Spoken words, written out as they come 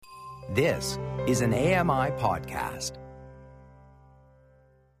This is an AMI podcast.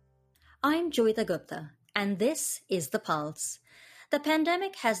 I'm Joita Gupta, and this is The Pulse. The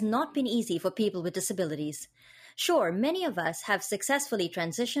pandemic has not been easy for people with disabilities. Sure, many of us have successfully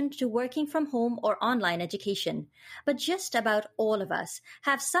transitioned to working from home or online education, but just about all of us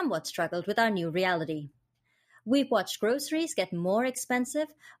have somewhat struggled with our new reality. We've watched groceries get more expensive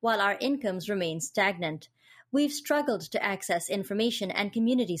while our incomes remain stagnant. We've struggled to access information and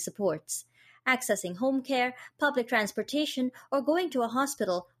community supports. Accessing home care, public transportation, or going to a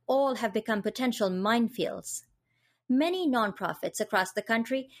hospital all have become potential minefields. Many nonprofits across the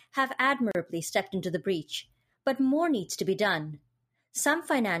country have admirably stepped into the breach, but more needs to be done. Some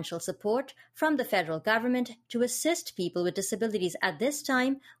financial support from the federal government to assist people with disabilities at this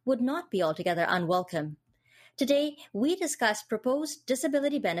time would not be altogether unwelcome. Today, we discuss proposed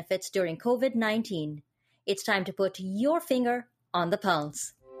disability benefits during COVID-19. It's time to put your finger on the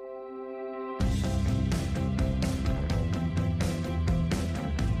pulse.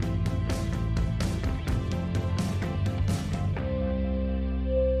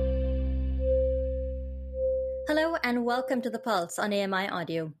 Hello and welcome to The Pulse on AMI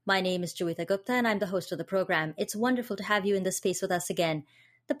Audio. My name is Joita Gupta and I'm the host of the program. It's wonderful to have you in this space with us again.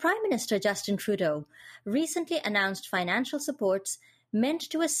 The Prime Minister, Justin Trudeau, recently announced financial supports meant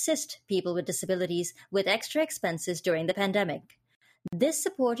to assist people with disabilities with extra expenses during the pandemic. This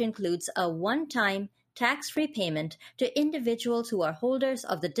support includes a one-time tax-free payment to individuals who are holders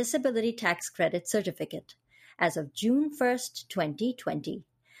of the Disability Tax Credit Certificate as of June 1st, 2020.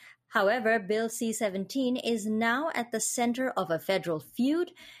 However, Bill C-17 is now at the center of a federal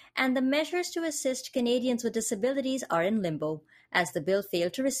feud, and the measures to assist Canadians with disabilities are in limbo, as the bill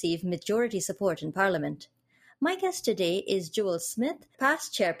failed to receive majority support in Parliament. My guest today is Joel Smith,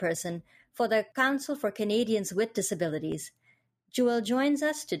 past chairperson for the Council for Canadians with Disabilities. Joel joins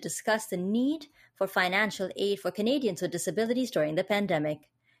us to discuss the need for financial aid for Canadians with disabilities during the pandemic.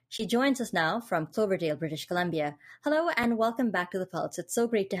 She joins us now from Cloverdale, British Columbia. Hello and welcome back to The Pulse. It's so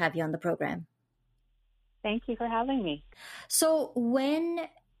great to have you on the program. Thank you for having me. So when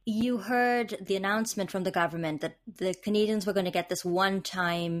you heard the announcement from the government that the Canadians were going to get this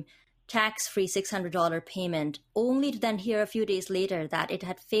one-time tax-free $600 payment, only to then hear a few days later that it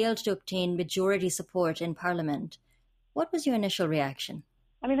had failed to obtain majority support in Parliament, what was your initial reaction?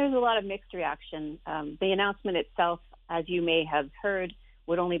 I mean, there's a lot of mixed reaction. The announcement itself, as you may have heard,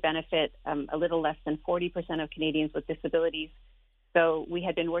 would only benefit a little less than 40% of Canadians with disabilities. So we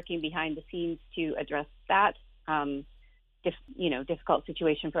had been working behind the scenes to address that, difficult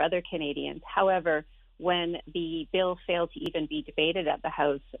situation for other Canadians. However, when the bill failed to even be debated at the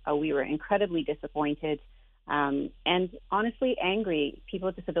House, we were incredibly disappointed and honestly angry. People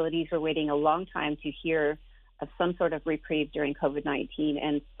with disabilities were waiting a long time to hear of some sort of reprieve during COVID-19,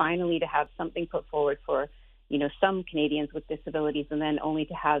 and finally to have something put forward for some Canadians with disabilities, and then only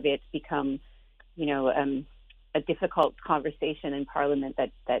to have it become, a difficult conversation in Parliament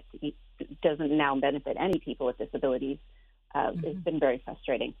that doesn't now benefit any people with disabilities. It's been very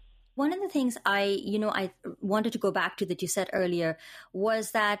frustrating. One of the things I wanted to go back to that you said earlier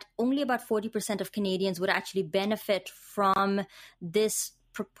was that only about 40% of Canadians would actually benefit from this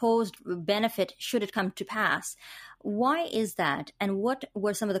proposed benefit should it come to pass. Why is that? And what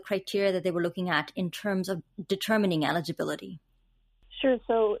were some of the criteria that they were looking at in terms of determining eligibility? Sure.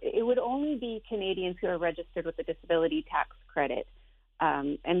 So it would only be Canadians who are registered with the disability tax credit.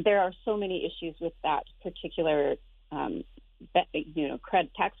 And there are so many issues with that particular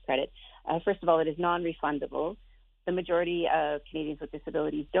tax credit. First of all, it is non-refundable. The majority of Canadians with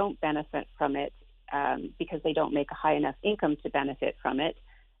disabilities don't benefit from it because they don't make a high enough income to benefit from it.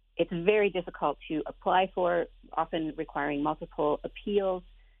 It's very difficult to apply for, often requiring multiple appeals.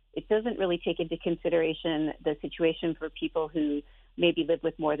 It doesn't really take into consideration the situation for people who maybe live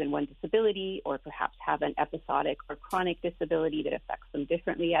with more than one disability, or perhaps have an episodic or chronic disability that affects them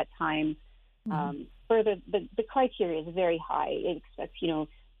differently at times. Further, the criteria is very high. It expects,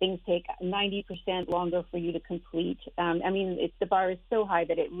 things take 90% longer for you to complete. The bar is so high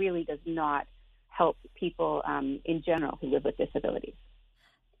that it really does not help people in general who live with disabilities.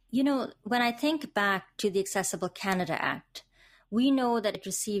 When I think back to the Accessible Canada Act, we know that it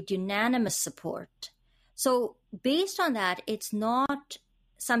received unanimous support. So based on that, it's not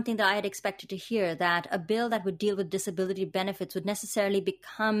something that I had expected to hear, that a bill that would deal with disability benefits would necessarily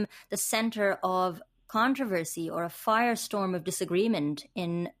become the center of controversy or a firestorm of disagreement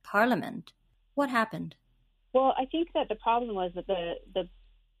in Parliament. What happened? Well, I think that the problem was that the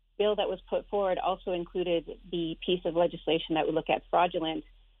bill that was put forward also included the piece of legislation that would look at fraudulent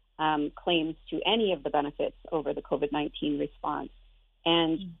claims to any of the benefits over the COVID-19 response.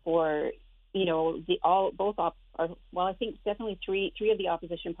 and for I think definitely three of the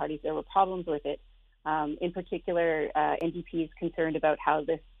opposition parties, there were problems with it. In particular, NDP is concerned about how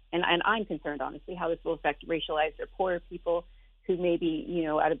this, and I'm concerned, honestly, how this will affect racialized or poorer people who maybe,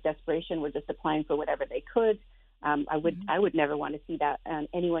 out of desperation were just applying for whatever they could. I would never want to see that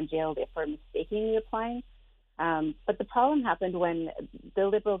anyone jailed for mistakenly applying. But the problem happened when the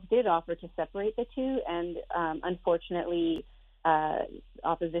Liberals did offer to separate the two, and unfortunately,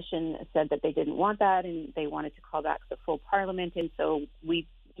 opposition said that they didn't want that and they wanted to call back the full parliament. And so we,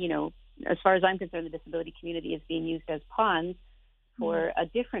 as far as I'm concerned, the disability community is being used as pawns for a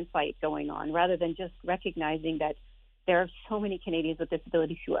different fight going on, rather than just recognizing that there are so many Canadians with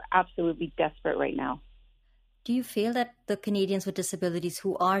disabilities who are absolutely desperate right now. Do you feel that the Canadians with disabilities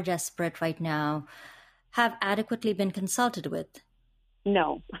who are desperate right now have adequately been consulted with?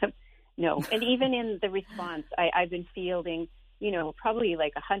 No, no. And even in the response, I've been fielding, probably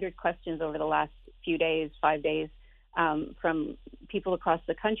like 100 questions over the last 5 days, from people across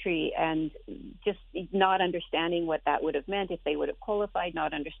the country, and just not understanding what that would have meant if they would have qualified,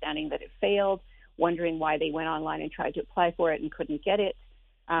 not understanding that it failed, wondering why they went online and tried to apply for it and couldn't get it.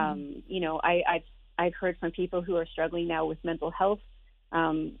 I've heard from people who are struggling now with mental health,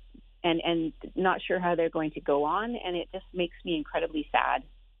 and not sure how they're going to go on, and it just makes me incredibly sad.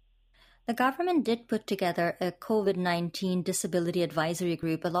 The government did put together a COVID-19 disability advisory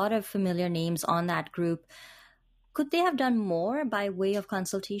group, a lot of familiar names on that group. Could they have done more by way of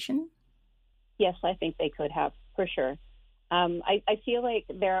consultation? Yes, I think they could have, for sure. I feel like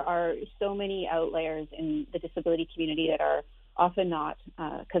there are so many outliers in the disability community that are often not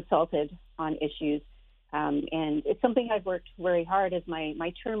consulted on issues. And it's something I've worked very hard as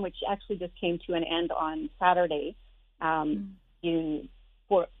my term, which actually just came to an end on Saturday, June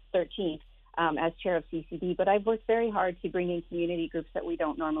 13th, as chair of CCD. But I've worked very hard to bring in community groups that we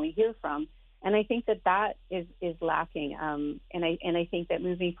don't normally hear from. And I think that is lacking. And I think that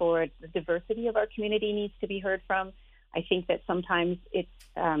moving forward, the diversity of our community needs to be heard from. I think that sometimes it's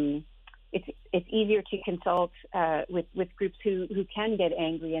easier to consult with groups who can get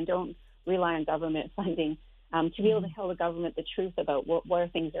angry and don't rely on government funding to be able to tell the government the truth about where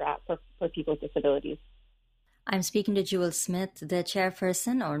things are at for people with disabilities. I'm speaking to Jewel Smith, the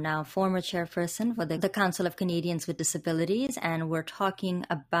chairperson, or now former chairperson, for the Council of Canadians with Disabilities, and we're talking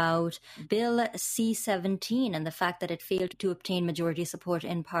about Bill C-17 and the fact that it failed to obtain majority support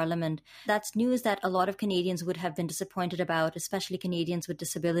in Parliament. That's news that a lot of Canadians would have been disappointed about, especially Canadians with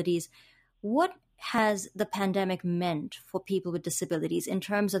disabilities. What has the pandemic meant for people with disabilities in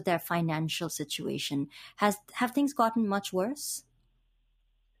terms of their financial situation? Have things gotten much worse?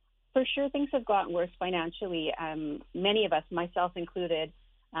 For sure, things have gotten worse financially. Many of us, myself included,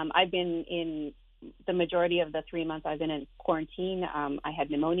 I've been in the majority of the 3 months I've been in quarantine. I had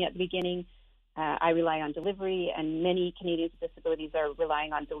pneumonia at the beginning. I rely on delivery, and many Canadians with disabilities are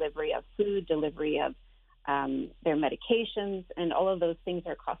relying on delivery of food, delivery of their medications, and all of those things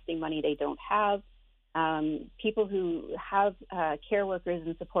are costing money they don't have. People who have care workers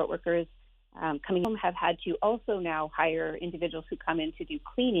and support workers coming home have had to also now hire individuals who come in to do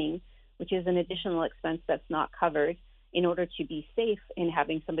cleaning, which is an additional expense that's not covered, in order to be safe in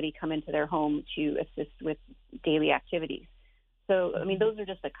having somebody come into their home to assist with daily activities. So, those are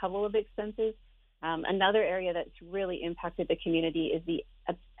just a couple of expenses. Another area that's really impacted the community is the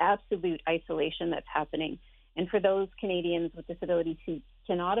absolute isolation that's happening. And for those Canadians with disabilities who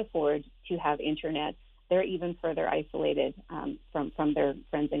cannot afford to have internet, they're even further isolated from their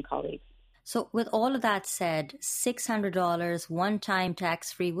friends and colleagues. So with all of that said, $600 one-time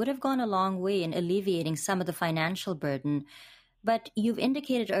tax-free would have gone a long way in alleviating some of the financial burden. But you've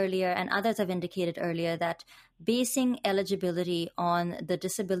indicated earlier, and others have indicated earlier, that basing eligibility on the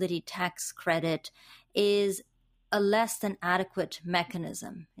disability tax credit is a less than adequate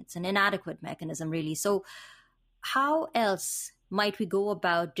mechanism. It's an inadequate mechanism, really. So how else might we go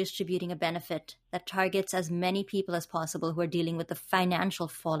about distributing a benefit that targets as many people as possible who are dealing with the financial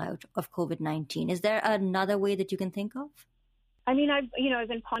fallout of COVID-19? Is there another way that you can think of? I've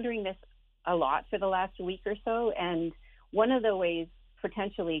been pondering this a lot for the last week or so, and one of the ways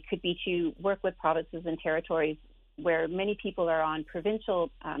potentially could be to work with provinces and territories where many people are on provincial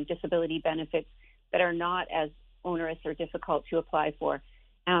disability benefits that are not as onerous or difficult to apply for.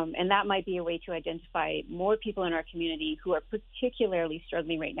 And that might be a way to identify more people in our community who are particularly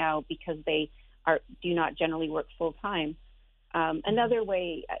struggling right now because they do not generally work full time. Another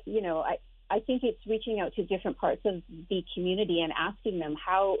way, I think it's reaching out to different parts of the community and asking them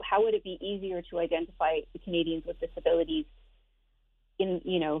how would it be easier to identify the Canadians with disabilities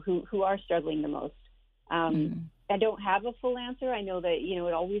who are struggling the most. I don't have a full answer. I know that,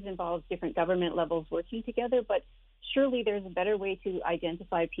 it always involves different government levels working together, but surely there's a better way to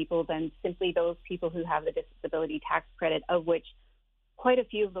identify people than simply those people who have the disability tax credit, of which quite a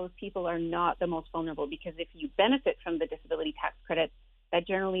few of those people are not the most vulnerable, because if you benefit from the disability tax credit, that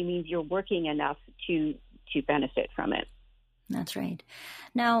generally means you're working enough to benefit from it. That's right.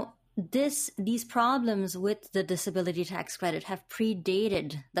 Now, these problems with the disability tax credit have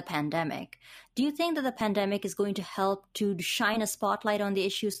predated the pandemic. Do you think that the pandemic is going to help to shine a spotlight on the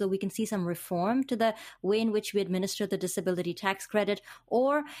issue so we can see some reform to the way in which we administer the disability tax credit?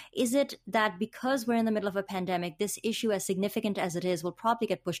 Or is it that because we're in the middle of a pandemic, this issue, as significant as it is, will probably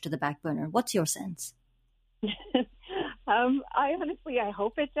get pushed to the back burner? What's your sense? I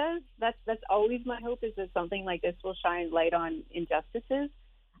hope it does. That's always my hope, is that something like this will shine light on injustices.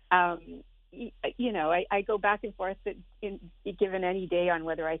 I go back and forth given any day on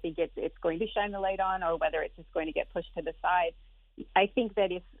whether I think it's going to shine the light on or whether it's just going to get pushed to the side. I think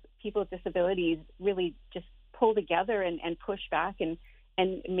that if people with disabilities really just pull together and push back and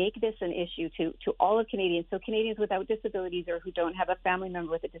make this an issue to all of Canadians, so Canadians without disabilities or who don't have a family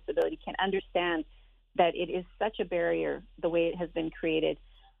member with a disability can understand that it is such a barrier the way it has been created.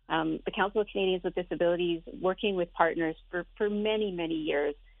 The Council of Canadians with Disabilities, working with partners for many, many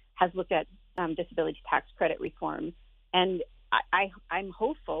years, has looked at disability tax credit reform. And I'm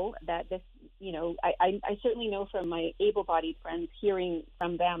hopeful that this, I certainly know from my able-bodied friends, hearing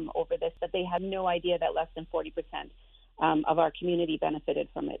from them over this, that they had no idea that less than 40% of our community benefited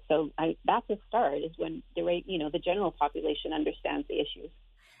from it. So that's a start, is when the general population understands the issues.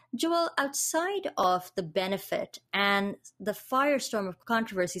 Joel, outside of the benefit and the firestorm of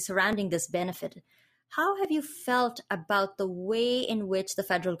controversy surrounding this benefit, how have you felt about the way in which the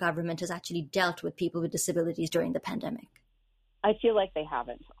federal government has actually dealt with people with disabilities during the pandemic? I feel like they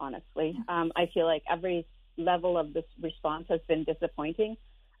haven't, honestly. I feel like every level of this response has been disappointing.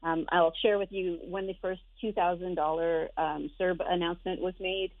 I'll share with you, when the first $2,000 CERB announcement was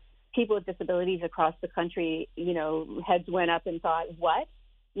made, people with disabilities across the country, heads went up and thought, what?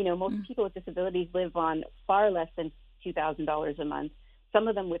 Most people with disabilities live on far less than $2,000 a month, some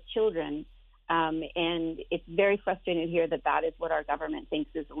of them with children. And it's very frustrating to hear that is what our government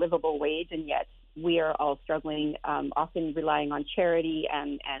thinks is a livable wage, and yet we are all struggling, often relying on charity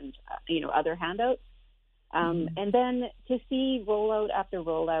and other handouts. And then to see rollout after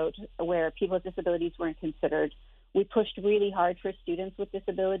rollout where people with disabilities weren't considered, we pushed really hard for students with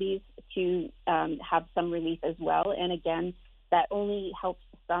disabilities to have some relief as well. And again, that only helps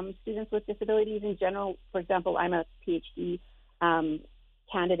some students with disabilities in general. For example, I'm a PhD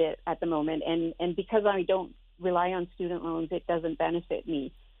candidate at the moment, and because I don't rely on student loans, it doesn't benefit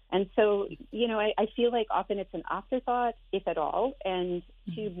me. And so, I feel like often it's an afterthought, if at all, and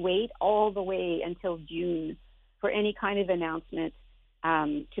to wait all the way until June for any kind of announcement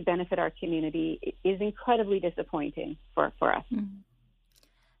to benefit our community is incredibly disappointing for us. Mm-hmm.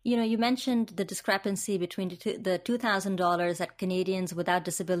 You mentioned the discrepancy between the $2,000 that Canadians without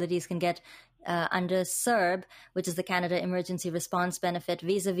disabilities can get under CERB, which is the Canada Emergency Response Benefit,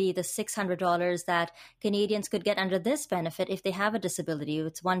 vis-a-vis the $600 that Canadians could get under this benefit if they have a disability.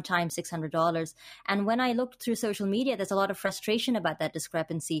 It's one-time $600. And when I looked through social media, there's a lot of frustration about that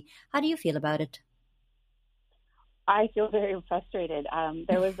discrepancy. How do you feel about it? I feel very frustrated.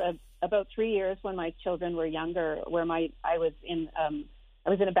 There was about 3 years when my children were younger where I was in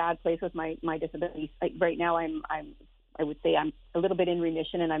a bad place with my disability. Like right now, I would say I'm a little bit in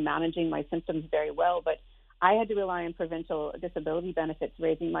remission and I'm managing my symptoms very well. But I had to rely on provincial disability benefits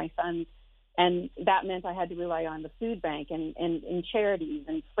raising my sons, and that meant I had to rely on the food bank and charities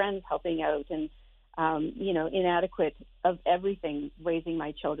and friends helping out, and inadequate of everything raising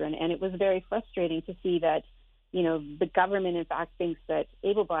my children. And it was very frustrating to see that the government in fact thinks that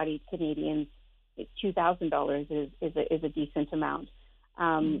able-bodied Canadians, $2,000 is a decent amount.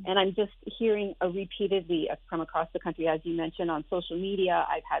 And I'm just hearing repeatedly from across the country, as you mentioned, on social media.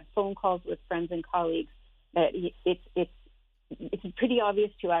 I've had phone calls with friends and colleagues that it's pretty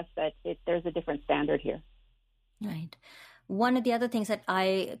obvious to us that there's a different standard here. Right. One of the other things that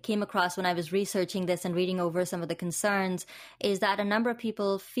I came across when I was researching this and reading over some of the concerns is that a number of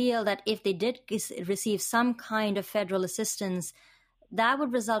people feel that if they did receive some kind of federal assistance, that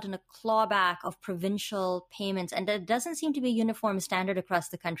would result in a clawback of provincial payments, and that doesn't seem to be a uniform standard across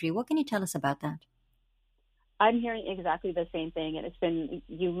the country. What can you tell us about that? I'm hearing exactly the same thing, and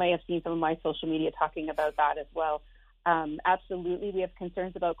you may have seen some of my social media talking about that as well. Absolutely, we have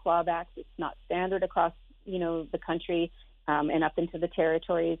concerns about clawbacks. It's not standard across, the country and up into the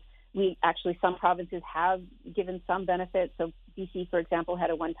territories. Some provinces have given some benefits. So BC, for example, had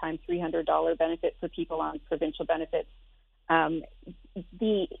a one-time $300 benefit for people on provincial benefits.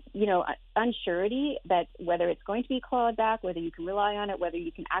 The unsurety that whether it's going to be clawed back, whether you can rely on it, whether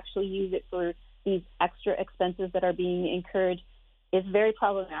you can actually use it for these extra expenses that are being incurred is very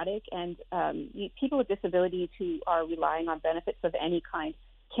problematic. And people with disabilities who are relying on benefits of any kind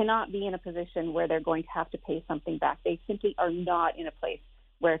cannot be in a position where they're going to have to pay something back. They simply are not in a place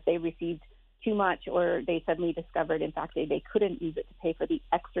where if they received too much or they suddenly discovered, in fact, they couldn't use it to pay for the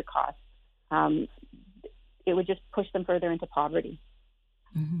extra costs, it would just push them further into poverty.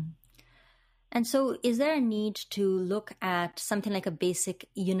 Mm-hmm. And so is there a need to look at something like a basic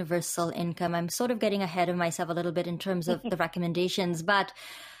universal income? I'm sort of getting ahead of myself a little bit in terms of the recommendations, but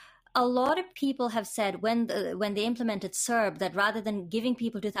a lot of people have said when they implemented CERB that rather than giving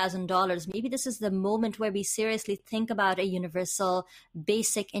people $2,000, maybe this is the moment where we seriously think about a universal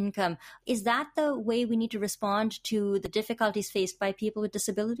basic income. Is that the way we need to respond to the difficulties faced by people with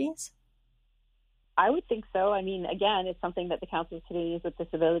disabilities? I would think so. I mean, again, it's something that the Council of Canadians with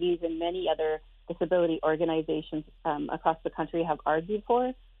Disabilities and many other disability organizations across the country have argued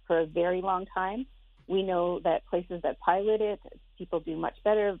for a very long time. We know that places that pilot it, people do much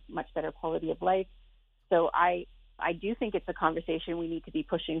better quality of life. So I do think it's a conversation we need to be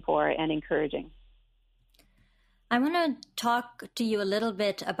pushing for and encouraging. I want to talk to you a little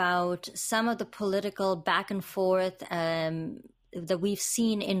bit about some of the political back and forth that we've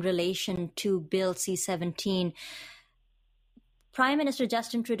seen in relation to Bill C-17. Prime Minister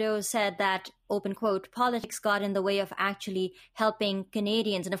Justin Trudeau said that, open quote, politics got in the way of actually helping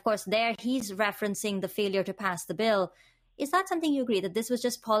Canadians. And of course, there he's referencing the failure to pass the bill. Is that something you agree, that this was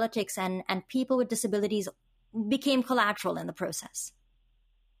just politics and people with disabilities became collateral in the process?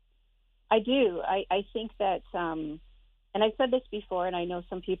 I do. I think that, and I've said this before, and I know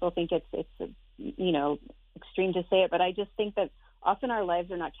some people think it's extreme to say it, but I just think that often our lives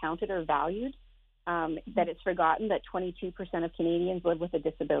are not counted or valued, that it's forgotten that 22% of Canadians live with a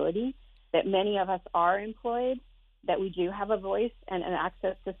disability, that many of us are employed, that we do have a voice and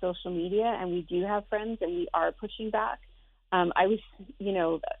access to social media, and we do have friends, and we are pushing back. I was,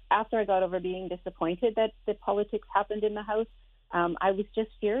 after I got over being disappointed that the politics happened in the House, I was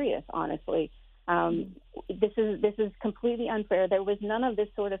just furious, honestly. This is completely unfair. There was none of this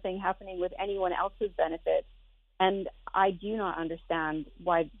sort of thing happening with anyone else's benefit. And I do not understand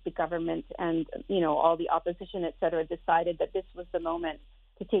why the government and, all the opposition, et cetera, decided that this was the moment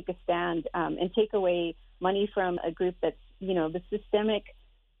to take a stand and take away money from a group that's, the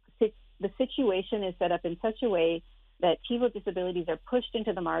situation is set up in such a way that people with disabilities are pushed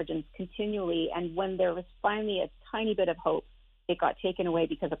into the margins continually. And when there was finally a tiny bit of hope, it got taken away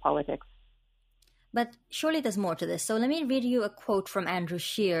because of politics. But surely there's more to this. So let me read you a quote from Andrew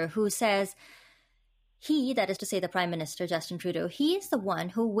Scheer, who says, he, that is to say the Prime Minister, Justin Trudeau, he is the one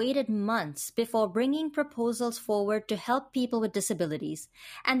who waited months before bringing proposals forward to help people with disabilities.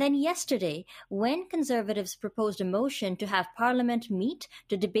 And then yesterday, when Conservatives proposed a motion to have Parliament meet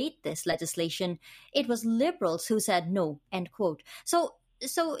to debate this legislation, it was Liberals who said no, end quote. So,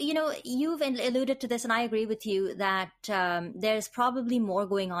 you've alluded to this, and I agree with you that there's probably more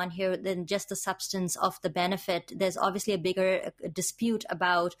going on here than just the substance of the benefit. There's obviously a bigger dispute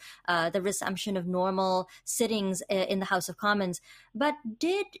about the resumption of normal sittings in the House of Commons. But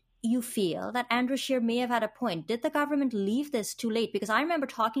did you feel that Andrew Scheer may have had a point? Did the government leave this too late? Because I remember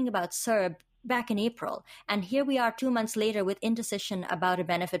talking about CERB back in April, and here we are 2 months later with indecision about a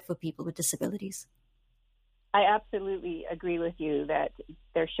benefit for people with disabilities. I absolutely agree with you that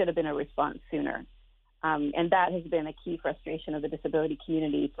there should have been a response sooner. And that has been a key frustration of the disability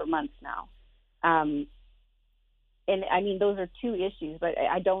community for months now. And I mean, those are two issues, but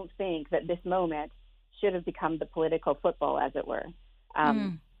I don't think that this moment should have become the political football, as it were.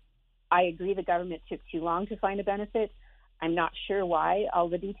 I agree the government took too long to find a benefit. I'm not sure why, all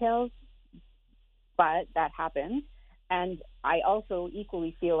the details, but that happened. And I also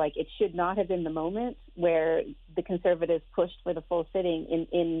equally feel like it should not have been the moment where the Conservatives pushed for the full sitting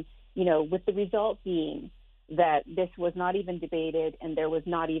in with the result being that this was not even debated and there was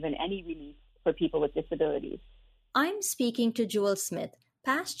not even any relief for people with disabilities. I'm speaking to Jewel Smith,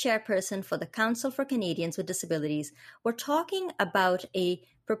 past chairperson for the Council for Canadians with Disabilities. We're talking about a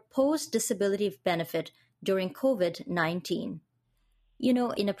proposed disability benefit during COVID-19.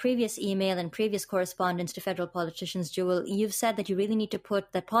 In a previous email and previous correspondence to federal politicians, Jewel, you've said that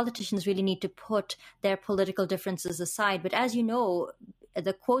politicians really need to put their political differences aside. But as you know,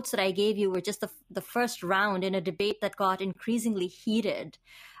 the quotes that I gave you were just the first round in a debate that got increasingly heated,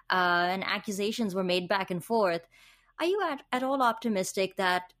 and accusations were made back and forth. Are you at all optimistic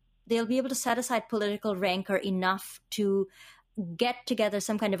that they'll be able to set aside political rancor enough to get together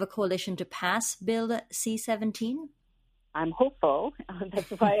some kind of a coalition to pass Bill C-17? I'm hopeful. That's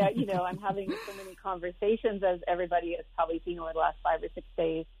why I'm having so many conversations, as everybody has probably seen over the last 5 or 6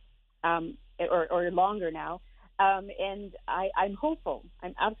 days, or longer now. And I'm hopeful.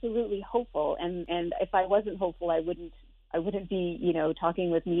 I'm absolutely hopeful. And if I wasn't hopeful, I wouldn't be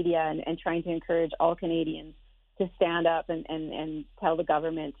talking with media and trying to encourage all Canadians to stand up and tell the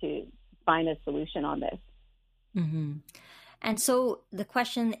government to find a solution on this. Mm-hmm. And so the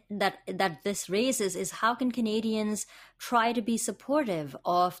question that this raises is, how can Canadians try to be supportive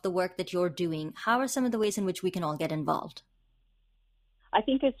of the work that you're doing? How are some of the ways in which we can all get involved? I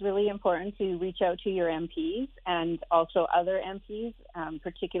think it's really important to reach out to your MPs and also other MPs,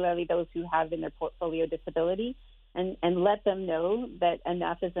 particularly those who have in their portfolio disability, and let them know that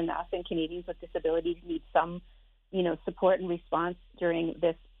enough is enough, and Canadians with disabilities need some, support and response during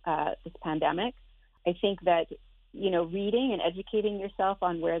this pandemic. I think that reading and educating yourself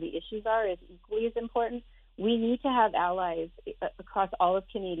on where the issues are is equally as important. We need to have allies across all of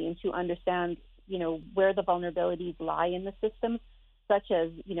Canadians who understand, where the vulnerabilities lie in the system, such as,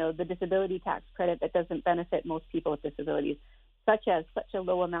 the disability tax credit that doesn't benefit most people with disabilities, such as such a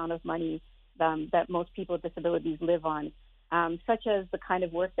low amount of money that most people with disabilities live on, such as the kind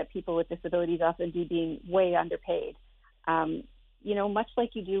of work that people with disabilities often do being way underpaid. Much like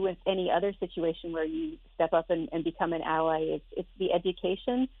you do with any other situation where you step up and become an ally, it's the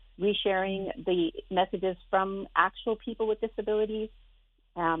education, resharing the messages from actual people with disabilities,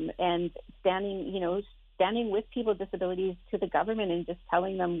 and standing with people with disabilities to the government and just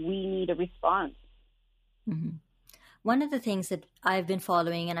telling them we need a response. Mm-hmm. One of the things that I've been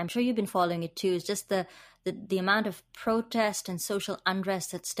following, and I'm sure you've been following it too, is just the amount of protest and social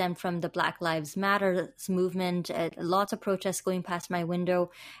unrest that stemmed from the Black Lives Matter movement. Lots of protests going past my window.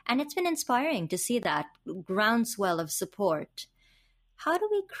 And it's been inspiring to see that groundswell of support. How do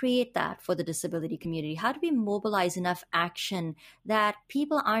we create that for the disability community? How do we mobilize enough action that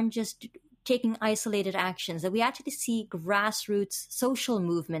people aren't just taking isolated actions, that we actually see grassroots social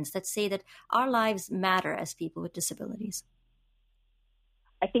movements that say that our lives matter as people with disabilities?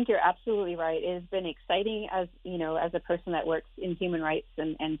 I think you're absolutely right. It has been exciting as a person that works in human rights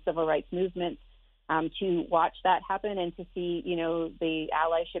and civil rights movements, to watch that happen and to see, the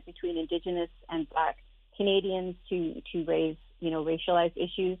allyship between Indigenous and Black Canadians to raise, racialized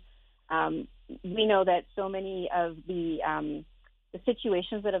issues. We know that so many of the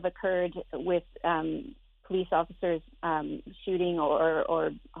situations that have occurred with police officers shooting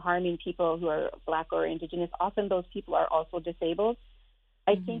or harming people who are Black or Indigenous, often those people are also disabled.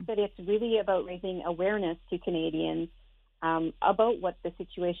 I think that it's really about raising awareness to Canadians about what the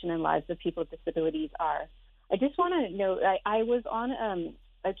situation and lives of people with disabilities are. I just want to note,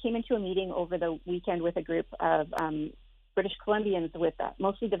 I came into a meeting over the weekend with a group of British Columbians with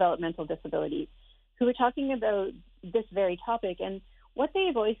mostly developmental disabilities, who were talking about this very topic. And what they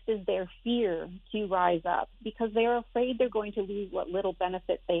voiced is their fear to rise up because they are afraid they're going to lose what little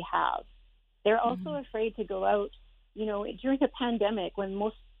benefit they have. They're also afraid to go out, during a pandemic when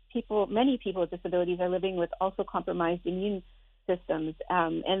many people with disabilities are living with also compromised immune systems,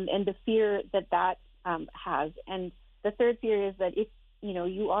 and the fear that has. And the third fear is that if,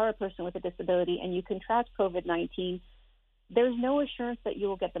 you are a person with a disability and you contract COVID-19, there's no assurance that you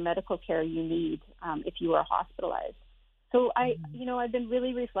will get the medical care you need if you are hospitalized. So I've been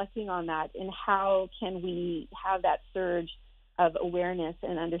really reflecting on that and how can we have that surge of awareness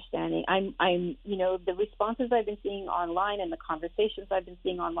and understanding. I'm the responses I've been seeing online and the conversations I've been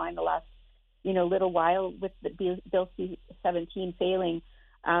seeing online the last, little while with the Bill C-17 failing,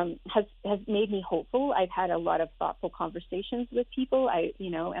 has made me hopeful. I've had a lot of thoughtful conversations with people.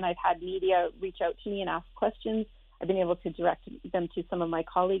 And I've had media reach out to me and ask questions. I've been able to direct them to some of my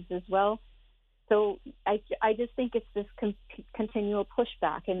colleagues as well. So I just think it's this continual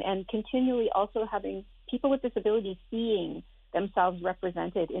pushback and continually also having people with disabilities seeing themselves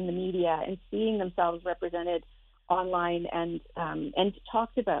represented in the media and seeing themselves represented online and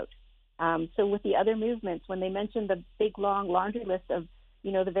talked about. So with the other movements, when they mention the big, long laundry list of,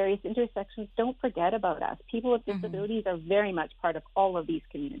 the various intersections, don't forget about us. People with disabilities are very much part of all of these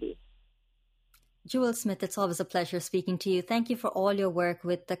communities. Jewel Smith, it's always a pleasure speaking to you. Thank you for all your work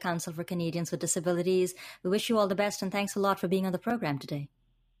with the Council for Canadians with Disabilities. We wish you all the best, and thanks a lot for being on the program today.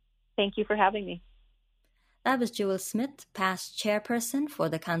 Thank you for having me. That was Jewel Smith, past chairperson for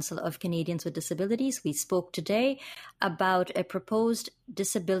the Council of Canadians with Disabilities. We spoke today about a proposed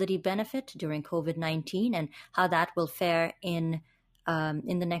disability benefit during COVID-19 and how that will fare in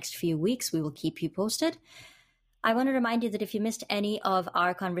the next few weeks. We will keep you posted. I want to remind you that if you missed any of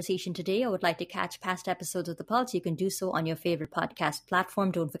our conversation today or would like to catch past episodes of The Pulse, you can do so on your favorite podcast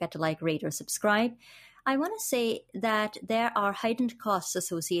platform. Don't forget to like, rate, or subscribe. I want to say that there are heightened costs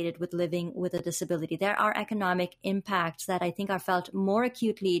associated with living with a disability. There are economic impacts that I think are felt more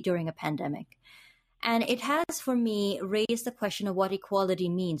acutely during a pandemic. And it has, for me, raised the question of what equality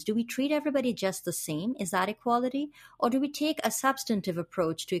means. Do we treat everybody just the same? Is that equality? Or do we take a substantive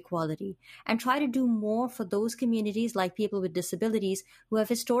approach to equality and try to do more for those communities like people with disabilities who have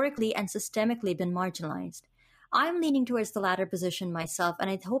historically and systemically been marginalized? I'm leaning towards the latter position myself, and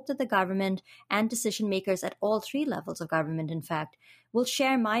I hope that the government and decision makers at all three levels of government, in fact, will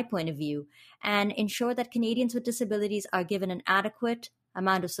share my point of view and ensure that Canadians with disabilities are given an adequate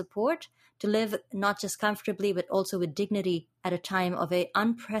amount of support to live not just comfortably, but also with dignity at a time of an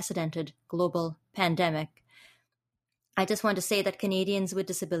unprecedented global pandemic. I just want to say that Canadians with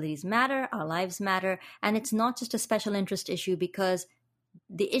disabilities matter, our lives matter, and it's not just a special interest issue, because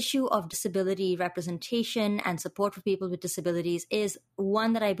the issue of disability representation and support for people with disabilities is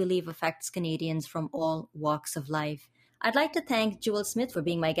one that I believe affects Canadians from all walks of life. I'd like to thank Jewel Smith for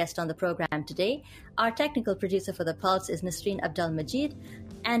being my guest on the program today. Our technical producer for The Pulse is Nasreen Abdul-Majid.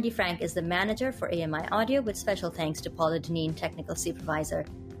 Andy Frank is the manager for AMI Audio, with special thanks to Paula Deneen, technical supervisor.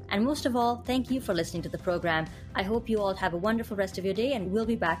 And most of all, thank you for listening to the program. I hope you all have a wonderful rest of your day, and we'll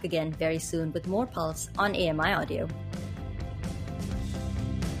be back again very soon with more Pulse on AMI Audio.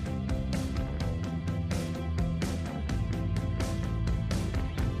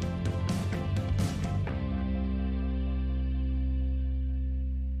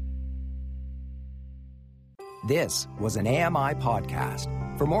 This was an AMI podcast.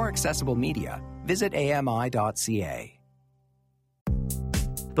 For more accessible media, visit ami.ca.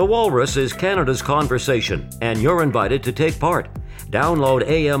 The Walrus is Canada's conversation, and you're invited to take part. Download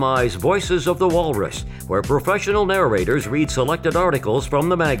AMI's Voices of the Walrus, where professional narrators read selected articles from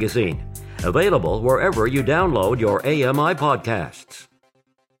the magazine. Available wherever you download your AMI podcasts.